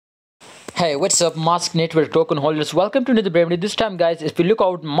Hey, what's up, Mask Network token holders? Welcome to another brand. This time, guys, if we look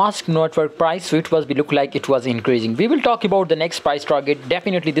out Mask Network price, so it was we look like it was increasing. We will talk about the next price target.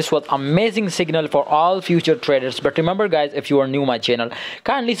 Definitely, this was amazing signal for all future traders. But remember, guys, if you are new my channel,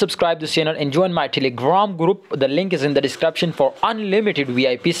 kindly subscribe this channel and join my Telegram group. The link is in the description for unlimited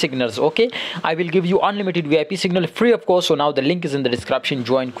VIP signals. Okay, I will give you unlimited VIP signal free, of course. So now the link is in the description.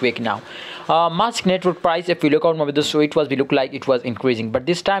 Join quick now. Mask Network price, if we look out with this, so it was we look like it was increasing, but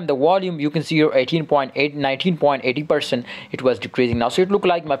this time the volume you can see here 19.80%, it was decreasing now. So it looked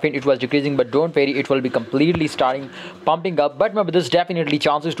like, my friend, it was decreasing, but don't worry, it will be completely starting pumping up. But my brothers, definitely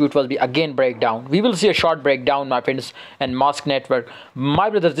chances to it will be again breakdown. We will see a short breakdown, my friends, and Mask Network, my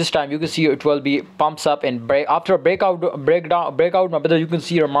brothers. This time you can see it will be pumps up and break after a breakout, my brother. You can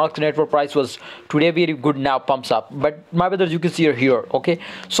see your Mask Network price was today very good, now pumps up. But my brothers, you can see here, okay.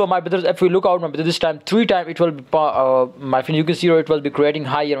 So my brothers, if we look out, my brothers, this time three times it will be my friend, you can see here it will be creating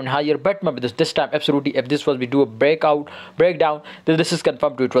higher and higher. But my brothers, this time absolutely, if this was we do a breakdown, then this is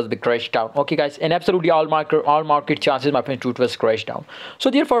confirmed to it was be crashed down. Okay, guys, and absolutely all market chances, my friend, to it was crashed down.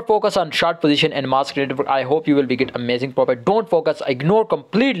 So therefore, focus on short position and Mask Network. I hope you will be get amazing profit. Don't focus,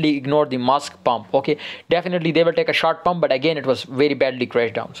 completely ignore the Mask pump. Okay, definitely they will take a short pump, but again it was very badly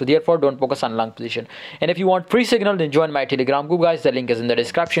crashed down. So therefore, don't focus on long position. And if you want free signal, then join my Telegram group, guys. The link is in the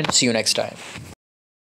description. See you next time.